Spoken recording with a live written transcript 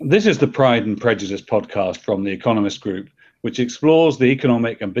This is the Pride and Prejudice podcast from the Economist Group, which explores the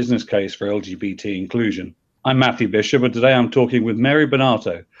economic and business case for LGBT inclusion. I'm Matthew Bishop, and today I'm talking with Mary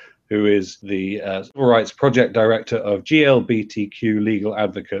Bonauto, who is the Civil Rights Project Director of GLBTQ Legal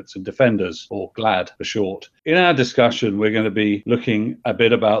Advocates and Defenders, or GLAD for short. In our discussion, we're going to be looking a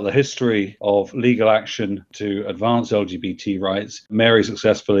bit about the history of legal action to advance LGBT rights. Mary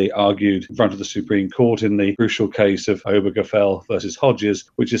successfully argued in front of the Supreme Court in the crucial case of Obergefell versus Hodges,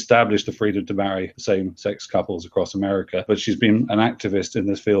 which established the freedom to marry same-sex couples across America. But she's been an activist in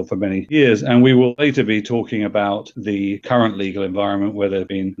this field for many years, and we will later be talking about the current legal environment where there have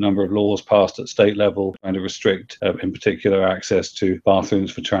been a number of laws passed at state level trying to restrict, in particular, access to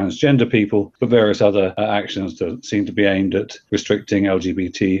bathrooms for transgender people, but various other actions that seem to be aimed at restricting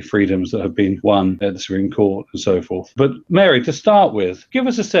LGBT freedoms that have been won at the Supreme Court and so forth. But Mary, to start with, give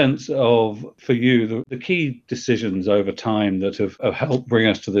us a sense of, for you, the key decisions over time that have helped bring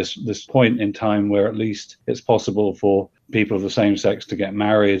us to this point in time where at least it's possible for people of the same sex to get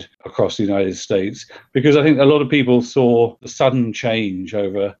married across the United States, because I think a lot of people saw the sudden change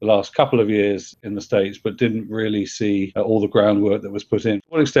over the last couple of years in the States, but didn't really see all the groundwork that was put in. To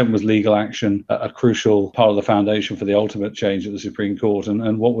what extent was legal action a crucial part of the foundation for the ultimate change at the Supreme Court,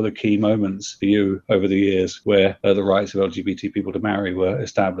 and what were the key moments for you over the years where the rights of LGBT people to marry were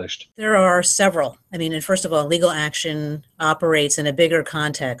established? There are several. And first of all, legal action operates in a bigger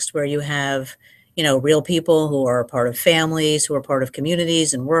context where you have real people who are part of families, who are part of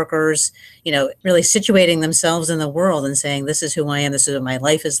communities and workers, really situating themselves in the world and saying, this is who I am, this is what my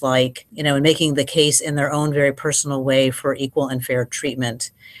life is like, and making the case in their own very personal way for equal and fair treatment.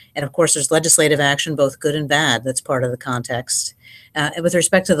 And of course, there's legislative action, both good and bad, that's part of the context. And with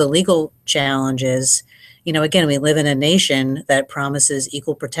respect to the legal challenges, again, we live in a nation that promises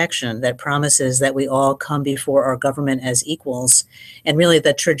equal protection, that promises that we all come before our government as equals. And really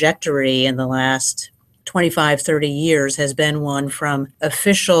the trajectory in the last 25, 30 years has been one from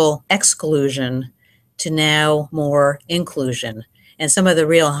official exclusion to now more inclusion. And some of the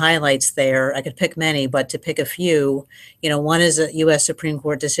real highlights there, I could pick many, but to pick a few, one is a U.S. Supreme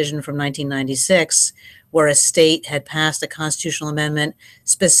Court decision from 1996, where a state had passed a constitutional amendment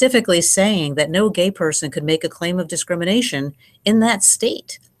specifically saying that no gay person could make a claim of discrimination in that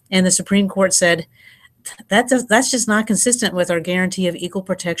state. And the Supreme Court said, that's just not consistent with our guarantee of equal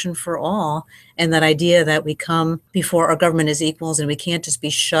protection for all, and that idea that we come before our government as equals and we can't just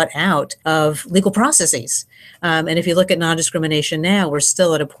be shut out of legal processes. And if you look at non-discrimination now, we're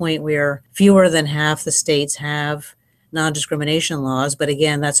still at a point where fewer than half the states have non-discrimination laws. But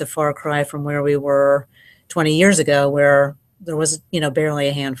again, that's a far cry from where we were 20 years ago, where there was, barely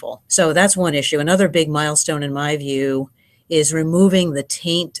a handful. So that's one issue. Another big milestone, in my view, is removing the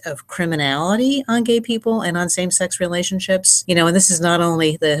taint of criminality on gay people and on same-sex relationships. And this is not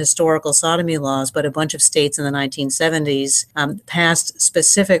only the historical sodomy laws, but a bunch of states in the 1970s passed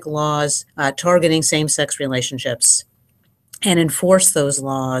specific laws targeting same-sex relationships and enforce those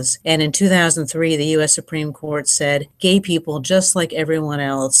laws. And in 2003, the U.S. Supreme Court said gay people, just like everyone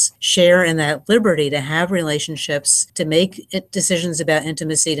else, share in that liberty to have relationships, to make decisions about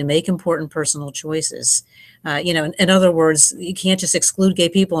intimacy, to make important personal choices. In other words, you can't just exclude gay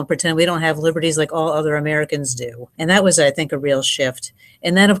people and pretend we don't have liberties like all other Americans do. And that was, I think, a real shift.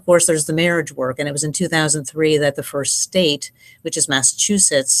 And then, of course, there's the marriage work. And it was in 2003 that the first state, which is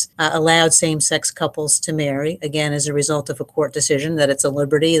Massachusetts, allowed same-sex couples to marry, again, as a result of a court decision that it's a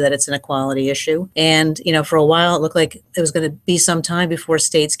liberty, that it's an equality issue. And, for a while, it looked like it was going to be some time before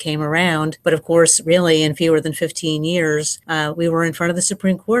states came around. But of course, really, in fewer than 15 years, we were in front of the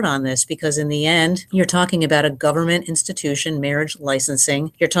Supreme Court on this, because in the end, you're talking about a government institution, marriage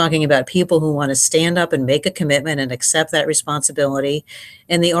licensing. You're talking about people who want to stand up and make a commitment and accept that responsibility.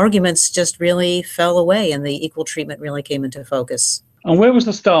 And the arguments just really fell away, and the equal treatment really came into focus. And where was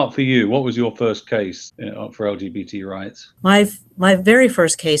the start for you? What was your first case for LGBT rights? My very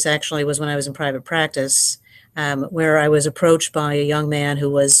first case actually was when I was in private practice, where I was approached by a young man who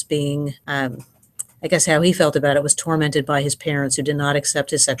was being, I guess how he felt about it, was tormented by his parents who did not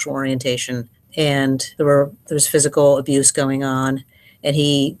accept his sexual orientation. And there was physical abuse going on. And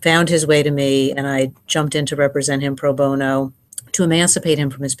he found his way to me, and I jumped in to represent him pro bono to emancipate him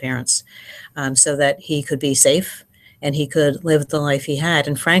from his parents, so that he could be safe and he could live the life he had.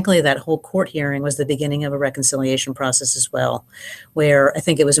 And frankly, that whole court hearing was the beginning of a reconciliation process as well, where I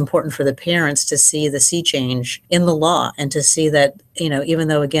think it was important for the parents to see the sea change in the law and to see that, even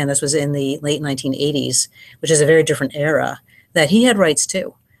though, again, this was in the late 1980s, which is a very different era, that he had rights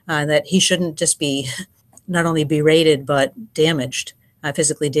too, that he shouldn't just be not only berated, but damaged,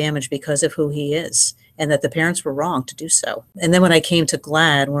 physically damaged because of who he is. and that the parents were wrong to do so. And then when I came to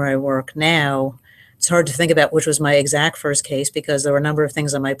GLAAD, where I work now, it's hard to think about which was my exact first case because there were a number of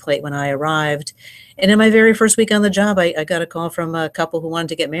things on my plate when I arrived. And in my very first week on the job, I got a call from a couple who wanted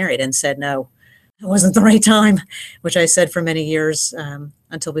to get married and said, no, it wasn't the right time, which I said for many years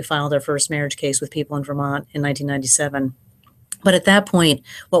until we filed our first marriage case with people in Vermont in 1997. But at that point,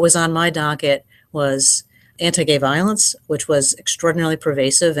 what was on my docket was anti-gay violence, which was extraordinarily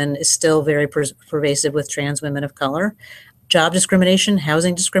pervasive and is still very pervasive with trans women of color, job discrimination,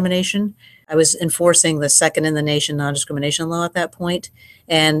 housing discrimination. I was enforcing the second in the nation non-discrimination law at that point.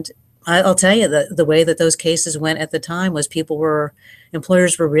 And I'll tell you that the way that those cases went at the time was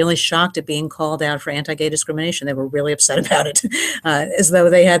employers were really shocked at being called out for anti-gay discrimination. They were really upset about it, as though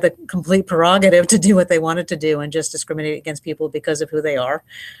they had the complete prerogative to do what they wanted to do and just discriminate against people because of who they are.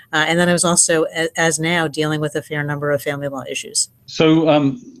 And then I was also, as now, dealing with a fair number of family law issues.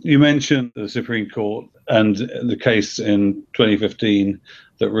 So you mentioned the Supreme Court and the case in 2015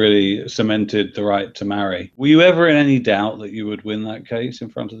 that really cemented the right to marry. Were you ever in any doubt that you would win that case in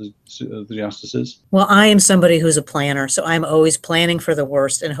front of the justices? Well, I am somebody who's a planner, so I'm always planning for the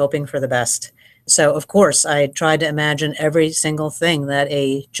worst and hoping for the best. So, of course, I tried to imagine every single thing that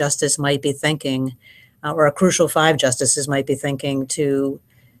a justice might be thinking, or a crucial 5 justices might be thinking to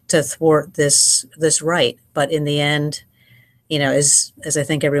thwart this right. But in the end, as I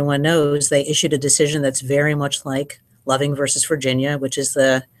think everyone knows, they issued a decision that's very much like Loving versus Virginia, which is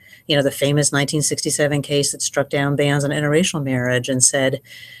the famous 1967 case that struck down bans on interracial marriage and said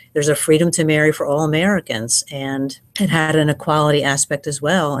there's a freedom to marry for all Americans. And it had an equality aspect as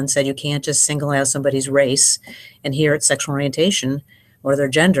well and said you can't just single out somebody's race and here it's sexual orientation or their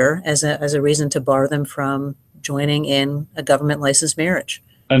gender as a reason to bar them from joining in a government licensed marriage.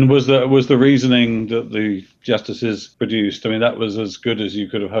 And was the reasoning that the justices produced, I mean, that was as good as you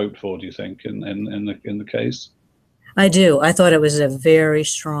could have hoped for, do you think, in the case? I do. I thought it was a very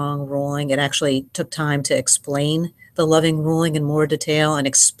strong ruling. It actually took time to explain the Loving ruling in more detail and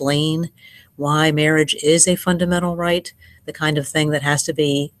explain why marriage is a fundamental right, the kind of thing that has to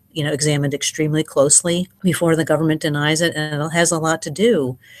be examined extremely closely before the government denies it. And it has a lot to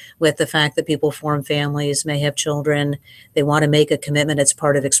do with the fact that people form families, may have children. They want to make a commitment. It's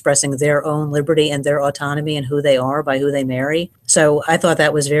part of expressing their own liberty and their autonomy and who they are by who they marry. So I thought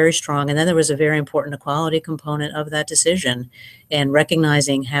that was very strong. And then there was a very important equality component of that decision and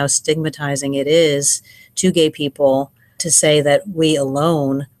recognizing how stigmatizing it is to gay people to say that we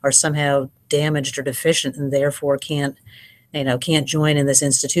alone are somehow damaged or deficient and therefore can't join in this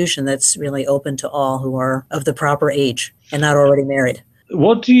institution that's really open to all who are of the proper age and not already married.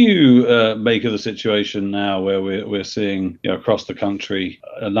 What do you make of the situation now where we're seeing across the country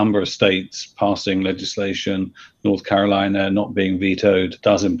a number of states passing legislation, North Carolina not being vetoed,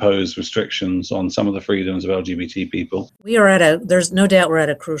 does impose restrictions on some of the freedoms of LGBT people? There's no doubt we're at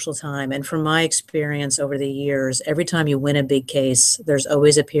a crucial time. And from my experience over the years, every time you win a big case, there's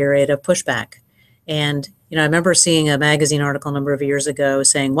always a period of pushback. And I remember seeing a magazine article a number of years ago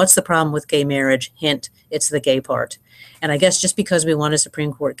saying, what's the problem with gay marriage? Hint, it's the gay part. And I guess just because we won a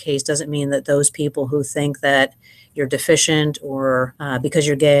Supreme Court case doesn't mean that those people who think that you're deficient or because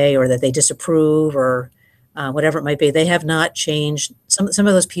you're gay or that they disapprove or whatever it might be, they have not changed. Some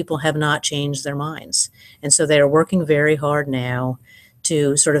of those people have not changed their minds. And so they are working very hard now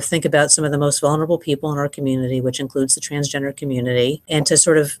to sort of think about some of the most vulnerable people in our community, which includes the transgender community, and to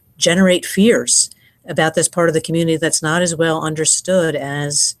sort of generate fears about this part of the community that's not as well understood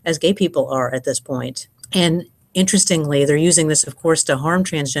as gay people are at this point. And interestingly, they're using this, of course, to harm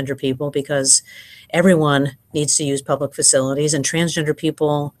transgender people because everyone needs to use public facilities, and transgender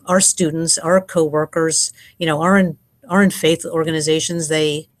people, our students, our coworkers, are in faith organizations.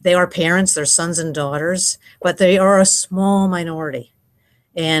 They are parents, they're sons and daughters, but they are a small minority.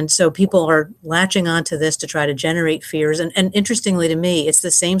 And so people are latching onto this to try to generate fears. And interestingly to me, it's the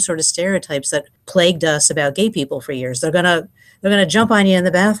same sort of stereotypes that plagued us about gay people for years. They're gonna jump on you in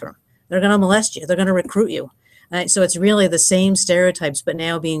the bathroom. They're gonna molest you. They're gonna recruit you. So it's really the same stereotypes, but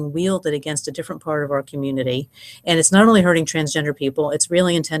now being wielded against a different part of our community. And it's not only hurting transgender people, it's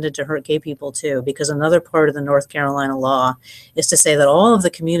really intended to hurt gay people too, because another part of the North Carolina law is to say that all of the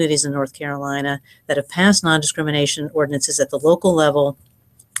communities in North Carolina that have passed non-discrimination ordinances at the local level,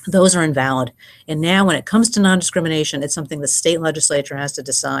 those are invalid. And now when it comes to non-discrimination, it's something the state legislature has to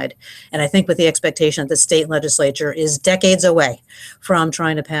decide. And I think with the expectation that the state legislature is decades away from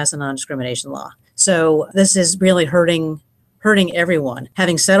trying to pass a non-discrimination law. So this is really hurting hurting everyone.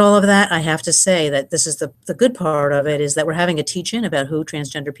 Having said all of that, I have to say that this is the good part of it, is that we're having a teach-in about who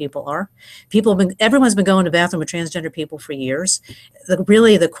transgender people are. Everyone's been going to bathroom with transgender people for years.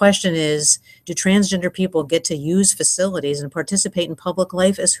 Really, the question is, do transgender people get to use facilities and participate in public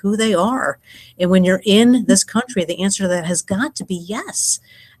life as who they are? And when you're in this country, the answer to that has got to be yes.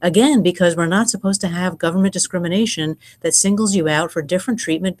 Again, because we're not supposed to have government discrimination that singles you out for different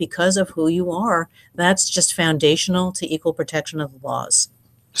treatment because of who you are. That's just foundational to equal protection of the laws.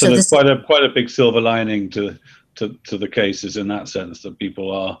 So there's quite a big silver lining to the cases, in that sense, that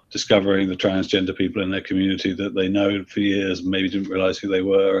people are discovering the transgender people in their community that they know for years, maybe didn't realize who they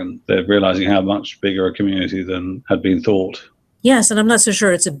were, and they're realizing how much bigger a community than had been thought. Yes, and I'm not so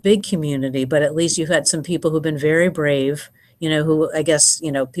sure it's a big community, but at least you've had some people who've been very brave, who I guess,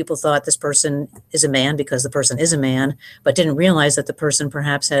 people thought this person is a man because the person is a man, but didn't realize that the person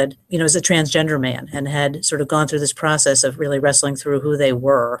perhaps had, is a transgender man and had sort of gone through this process of really wrestling through who they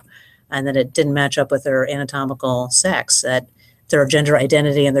were, and that it didn't match up with their anatomical sex, that their gender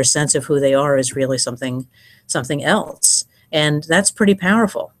identity and their sense of who they are is really something else. And that's pretty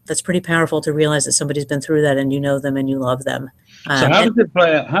powerful. That's pretty powerful to realize that somebody's been through that and you know them and you love them. So how does it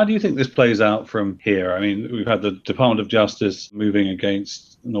play out? How do you think this plays out from here? I mean, we've had the Department of Justice moving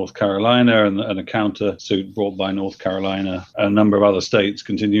against North Carolina and a counter suit brought by North Carolina, and a number of other states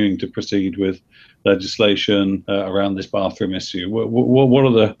continuing to proceed with legislation around this bathroom issue.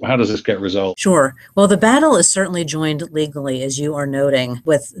 How does this get resolved? Sure. Well, the battle is certainly joined legally, as you are noting,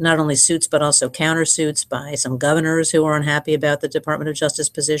 with not only suits, but also countersuits by some governors who are unhappy about the Department of Justice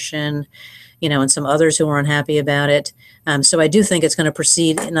position, and some others who are unhappy about it. So I do think it's going to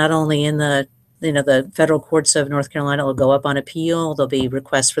proceed not only in the federal courts of North Carolina. Will go up on appeal. There'll be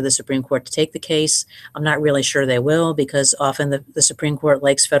requests for the Supreme Court to take the case. I'm not really sure they will, because often the Supreme Court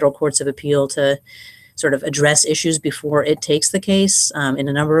likes federal courts of appeal to sort of address issues before it takes the case in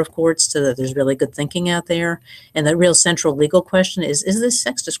a number of courts, so that there's really good thinking out there. And the real central legal question is this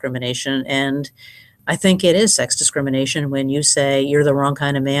sex discrimination? And I think it is sex discrimination when you say you're the wrong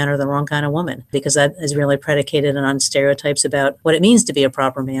kind of man or the wrong kind of woman, because that is really predicated on stereotypes about what it means to be a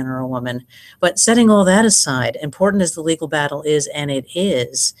proper man or a woman. But setting all that aside, important as the legal battle is, and it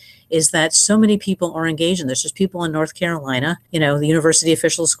is that so many people are engaged in this. There's people in North Carolina, the university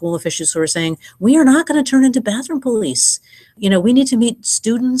officials, school officials who are saying, we are not going to turn into bathroom police. We need to meet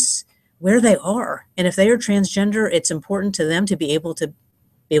students where they are. And if they are transgender, it's important to them to be able to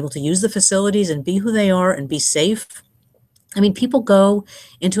use the facilities and be who they are and be safe. I mean, people go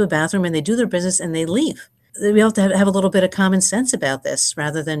into a bathroom and they do their business and they leave. We have to have a little bit of common sense about this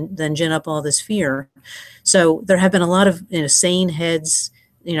rather than gin up all this fear. So there have been a lot of sane heads,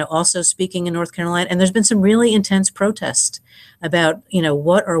 also speaking in North Carolina, and there's been some really intense protest about,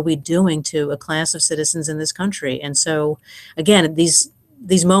 what are we doing to a class of citizens in this country? And so, again, these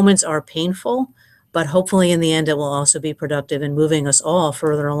moments are painful, but hopefully in the end, it will also be productive in moving us all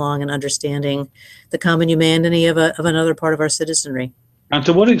further along in understanding the common humanity of another part of our citizenry. And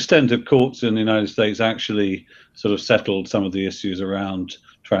to what extent have courts in the United States actually sort of settled some of the issues around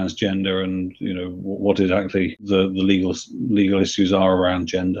transgender and, what exactly the legal issues are around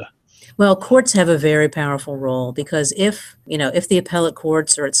gender? Well, courts have a very powerful role, because if the appellate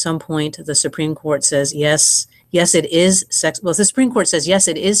courts, or at some point the Supreme Court says, yes, it is sex. Well, the Supreme Court says, yes,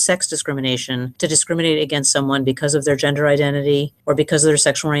 it is sex discrimination to discriminate against someone because of their gender identity or because of their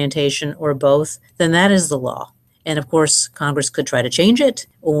sexual orientation or both, then that is the law. And of course, Congress could try to change it,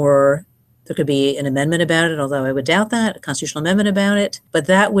 or there could be an amendment about it, although I would doubt that, a constitutional amendment about it. But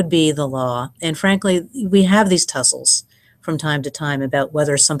that would be the law. And frankly, we have these tussles from time to time about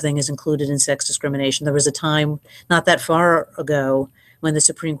whether something is included in sex discrimination. There was a time not that far ago when the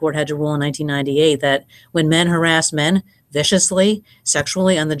Supreme Court had to rule in 1998 that when men harass men viciously,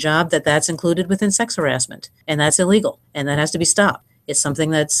 sexually on the job, that's included within sex harassment. And that's illegal. And that has to be stopped. It's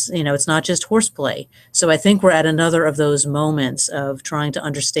something that's, it's not just horseplay. So I think we're at another of those moments of trying to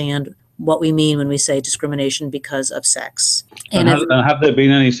understand what we mean when we say discrimination because of sex. And have there been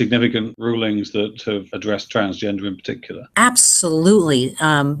any significant rulings that have addressed transgender in particular? Absolutely,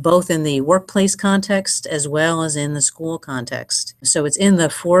 both in the workplace context as well as in the school context. So it's in the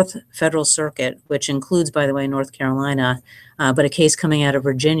Fourth Federal Circuit, which includes, by the way, North Carolina, but a case coming out of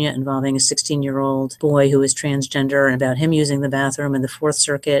Virginia involving a 16-year-old boy who is transgender and about him using the bathroom. And the Fourth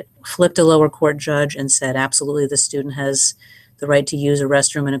Circuit flipped a lower court judge and said, absolutely, the student has the right to use a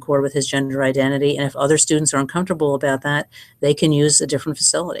restroom in accord with his gender identity. And if other students are uncomfortable about that, they can use a different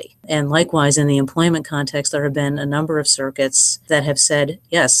facility. And likewise, in the employment context, there have been a number of circuits that have said,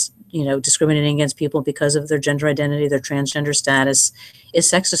 yes, discriminating against people because of their gender identity, their transgender status is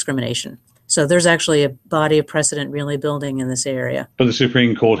sex discrimination. So there's actually a body of precedent really building in this area. But the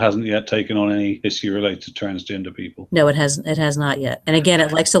Supreme Court hasn't yet taken on any issue related to transgender people. No, it has not yet. And again,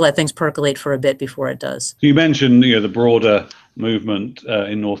 it likes to let things percolate for a bit before it does. You mentioned, the broader movement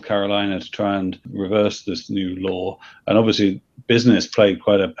in North Carolina to try and reverse this new law, and obviously business played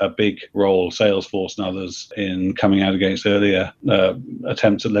quite a big role, Salesforce and others, in coming out against earlier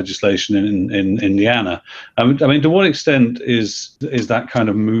attempts at legislation in Indiana. I mean, to what extent is that kind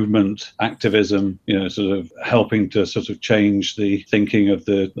of movement activism, sort of helping to sort of change the thinking of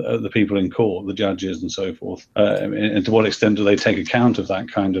the people in court, the judges and so forth? And to what extent do they take account of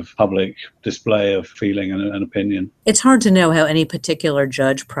that kind of public display of feeling and opinion? It's hard to know how any particular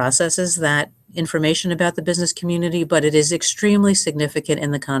judge processes that information about the business community, but it is extremely significant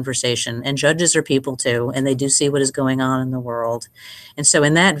in the conversation. And judges are people too, and they do see what is going on in the world. And so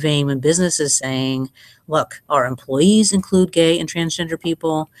in that vein, when business is saying, look, our employees include gay and transgender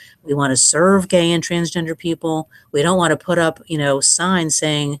people, we want to serve gay and transgender people, we don't want to put up, signs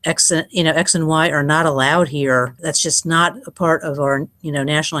saying X and Y are not allowed here. That's just not a part of our,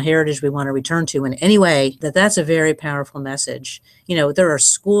 national heritage we want to return to in any way. That's a very powerful message. There are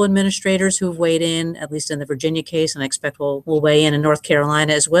school administrators who have weighed in, at least in the Virginia case, and I expect will weigh in North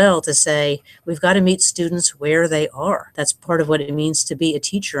Carolina as well, to say we've got to meet students where they are. That's part of what it means to be a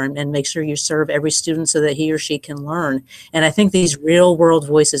teacher, and make sure you serve every student so that he or she can learn. And I think these real world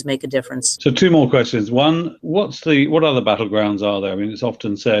voices make a difference. So two more questions. One, what other battlegrounds are there? I mean, it's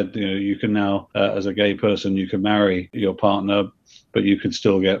often said, you can now, as a gay person, you can marry your partner, but you could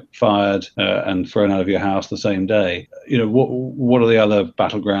still get fired and thrown out of your house the same day. What are the other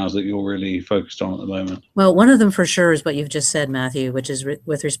battlegrounds that you're really focused on at the moment? Well, one of them for sure is what you've just said, Matthew, which is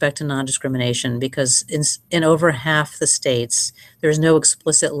with respect to non-discrimination, because in over half the states, there's no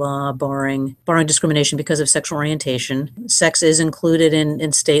explicit law barring discrimination because of sexual orientation. Sex is included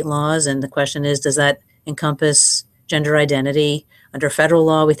in state laws, and the question is, does that encompass gender identity? Under federal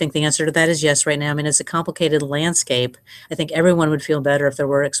law, we think the answer to that is yes right now. I mean, it's a complicated landscape. I think everyone would feel better if there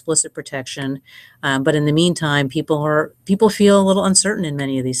were explicit protection. But in the meantime, people feel a little uncertain in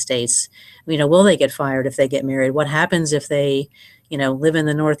many of these states. Will they get fired if they get married? What happens if they, live in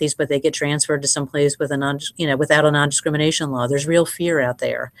the Northeast, but they get transferred to someplace with without a non-discrimination law? There's real fear out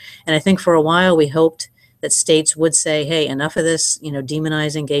there. And I think for a while we hoped that states would say, hey, enough of this,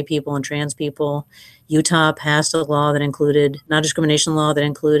 demonizing gay people and trans people. Utah passed a law that included non-discrimination law that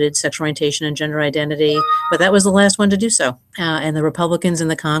included sexual orientation and gender identity, but that was the last one to do so. And the Republicans in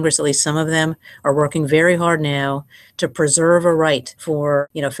the Congress, at least some of them, are working very hard now to preserve a right for,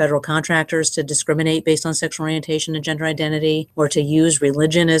 federal contractors to discriminate based on sexual orientation and gender identity, or to use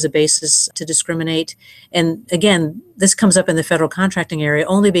religion as a basis to discriminate. And again, this comes up in the federal contracting area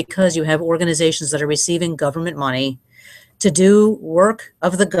only because you have organizations that are receiving government money to do work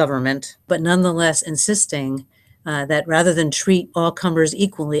of the government, but nonetheless insisting that rather than treat all comers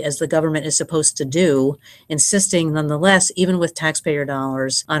equally as the government is supposed to do, insisting nonetheless, even with taxpayer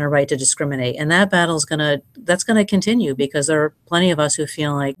dollars, on a right to discriminate. And that battle's that's gonna continue, because there are plenty of us who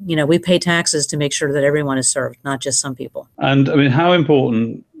feel like, we pay taxes to make sure that everyone is served, not just some people. And I mean, how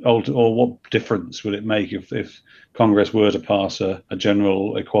important or what difference would it make if Congress were to pass a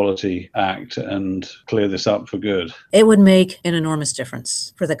general equality act and clear this up for good? It would make an enormous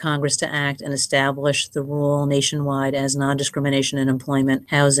difference for the Congress to act and establish the rule nationwide as non-discrimination in employment,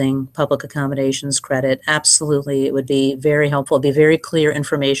 housing, public accommodations, credit. Absolutely, it would be very helpful. It'd be very clear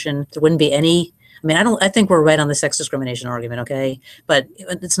information. There wouldn't be any I think we're right on the sex discrimination argument, okay? But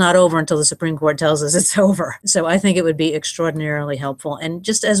it's not over until the Supreme Court tells us it's over. So I think it would be extraordinarily helpful. And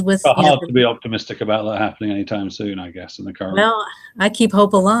just as with... hard to be optimistic about that happening anytime soon, I guess, in the current... Well, I keep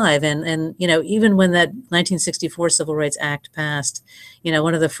hope alive. And even when that 1964 Civil Rights Act passed,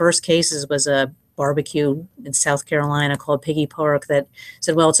 one of the first cases was a barbecue in South Carolina called Piggy Park that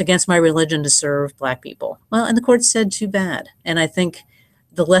said, well, it's against my religion to serve Black people. Well, and the court said, too bad. And I think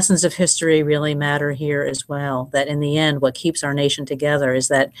the lessons of history really matter here as well, that in the end, what keeps our nation together is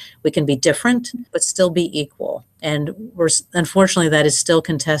that we can be different, but still be equal. And unfortunately, that is still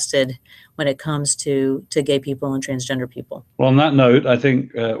contested when it comes to gay people and transgender people. Well, on that note, I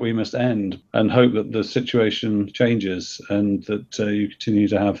think we must end and hope that the situation changes and that you continue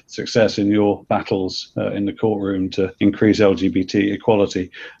to have success in your battles in the courtroom to increase LGBT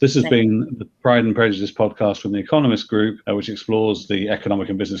equality. This has been the Pride and Prejudice podcast from the Economist Group, which explores the economic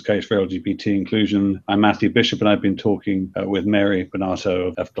and business case for LGBT inclusion. I'm Matthew Bishop, and I've been talking with Mary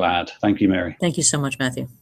Bonauto of GLAAD. Thank you, Mary. Thank you so much, Matthew.